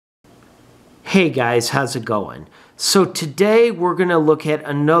Hey guys, how's it going? So today we're going to look at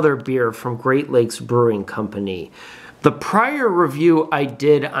another beer from Great Lakes Brewing Company. The prior review I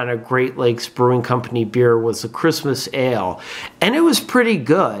did on a Great Lakes Brewing Company beer was a Christmas Ale, and it was pretty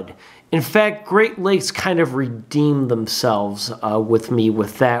good. In fact, Great Lakes kind of redeemed themselves with me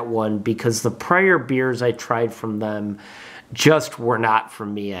with that one because the prior beers I tried from them just were not for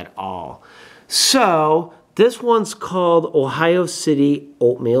me at all. So this one's called Ohio City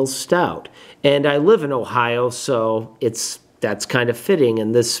Oatmeal Stout. And I live in Ohio, so that's kind of fitting.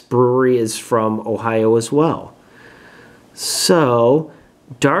 And this brewery is from Ohio as well. So,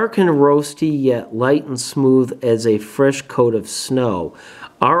 dark and roasty, yet light and smooth as a fresh coat of snow.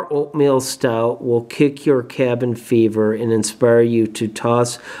 Our oatmeal stout will kick your cabin fever and inspire you to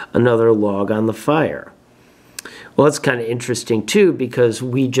toss another log on the fire. Well, that's kind of interesting, too, because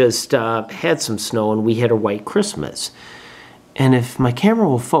we just had some snow and we had a white Christmas. And if my camera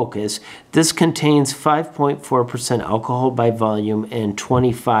will focus, this contains 5.4% alcohol by volume and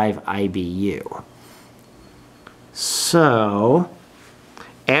 25 IBU. So,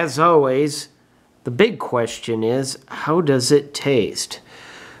 as always, the big question is, how does it taste?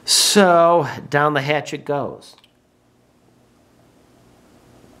 So, down the hatch it goes.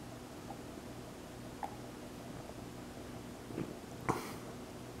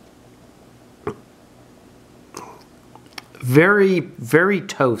 Very, very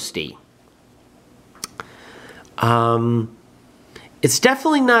toasty. It's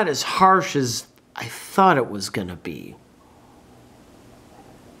definitely not as harsh as I thought it was going to be.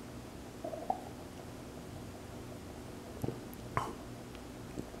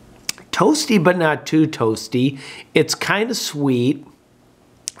 Toasty, but not too toasty. It's kind of sweet.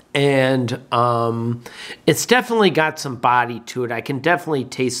 And it's definitely got some body to it. I can definitely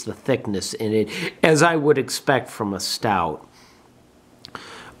taste the thickness in it, as I would expect from a stout.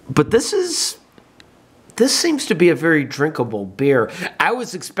 But this seems to be a very drinkable beer. I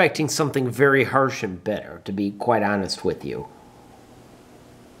was expecting something very harsh and bitter, to be quite honest with you.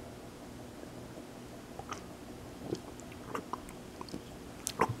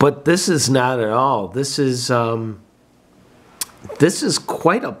 But this is not at all. This is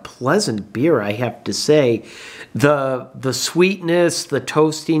quite a pleasant beer, I have to say. The sweetness, the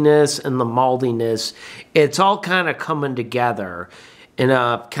toastiness, and the maltiness, it's all kind of coming together in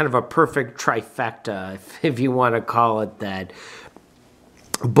a kind of a perfect trifecta, if you want to call it that.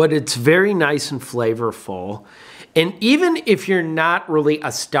 But it's very nice and flavorful. And even if you're not really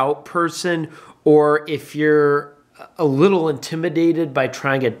a stout person, or if you're a little intimidated by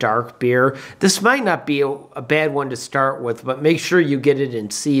trying a dark beer, this might not be a bad one to start with, but make sure you get it in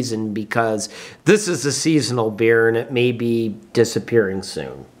season because this is a seasonal beer and it may be disappearing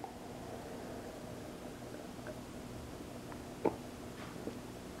soon.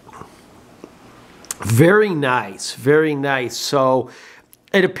 Very nice, very nice. So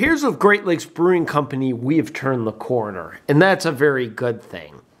it appears with Great Lakes Brewing Company, we have turned the corner, and that's a very good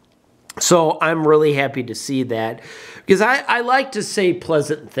thing. So I'm really happy to see that because I like to say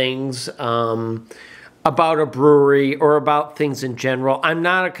pleasant things about a brewery or about things in general. I'm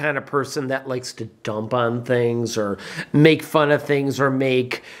not a kind of person that likes to dump on things or make fun of things or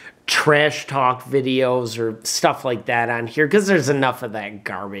make trash talk videos or stuff like that on here because there's enough of that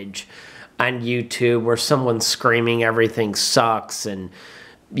garbage on YouTube where someone's screaming everything sucks and,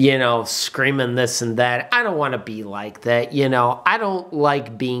 you know, screaming this and that. I don't want to be like that, you know. I don't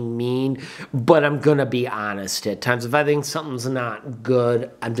like being mean, but I'm going to be honest at times. If I think something's not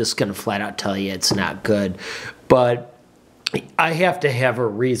good, I'm just going to flat out tell you it's not good. But I have to have a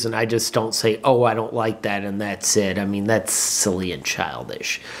reason. I just don't say, oh, I don't like that, and that's it. I mean, that's silly and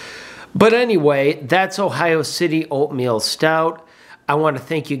childish. But anyway, that's Ohio City Oatmeal Stout. I want to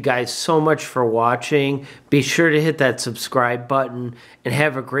thank you guys so much for watching. Be sure to hit that subscribe button and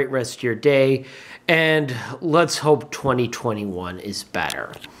have a great rest of your day. And let's hope 2021 is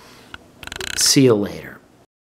better. See you later.